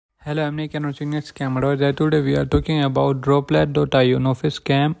Hello, I'm Nick and watching next camera. Today we are talking about Droplette.io. No if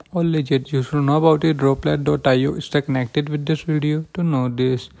scam or legit. You should know about it. Droplette.io. Stay connected with this video to know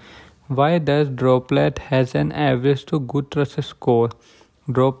this. Why does Droplette has an average to good trust score?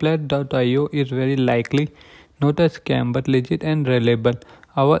 Droplette.io is very likely not a scam but legit and reliable.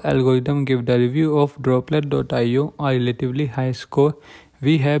 Our algorithm gives the review of Droplette.io a relatively high score.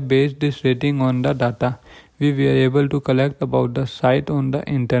 We have based this rating on the data we were able to collect about the site on the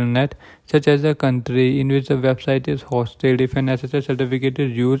internet, such as the country in which the website is hosted, if an SSL certificate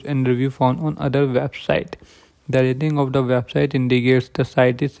is used, and review found on other website. The rating of the website indicates the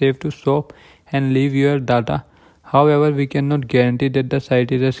site is safe to shop and leave your data. However, we cannot guarantee that the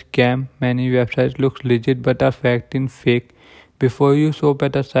site is a scam. Many websites look legit but are fact in fake. Before you shop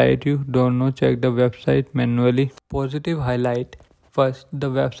at a site you don't know, check the website manually. Positive highlight. First, the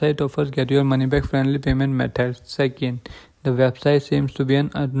website offers get your money back friendly payment methods. Second, the website seems to be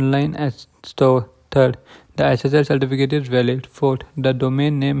an online store. Third, the SSL certificate is valid. Fourth, the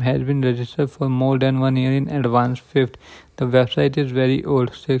domain name has been registered for more than 1 year in advance. Fifth, the website is very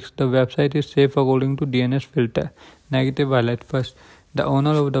old. Sixth, the website is safe according to DNS filter. Negative highlight. First, the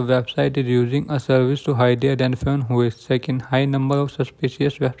owner of the website is using a service to hide the identifier who is. Second, high number of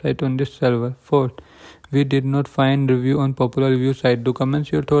suspicious websites on this server. Fourth, we did not find review on popular review site. Do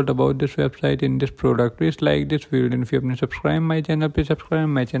comment your thought about this website in this product. Please like this video, and if you haven't subscribed my channel, please subscribe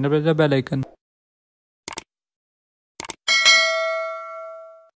my channel, press the bell icon.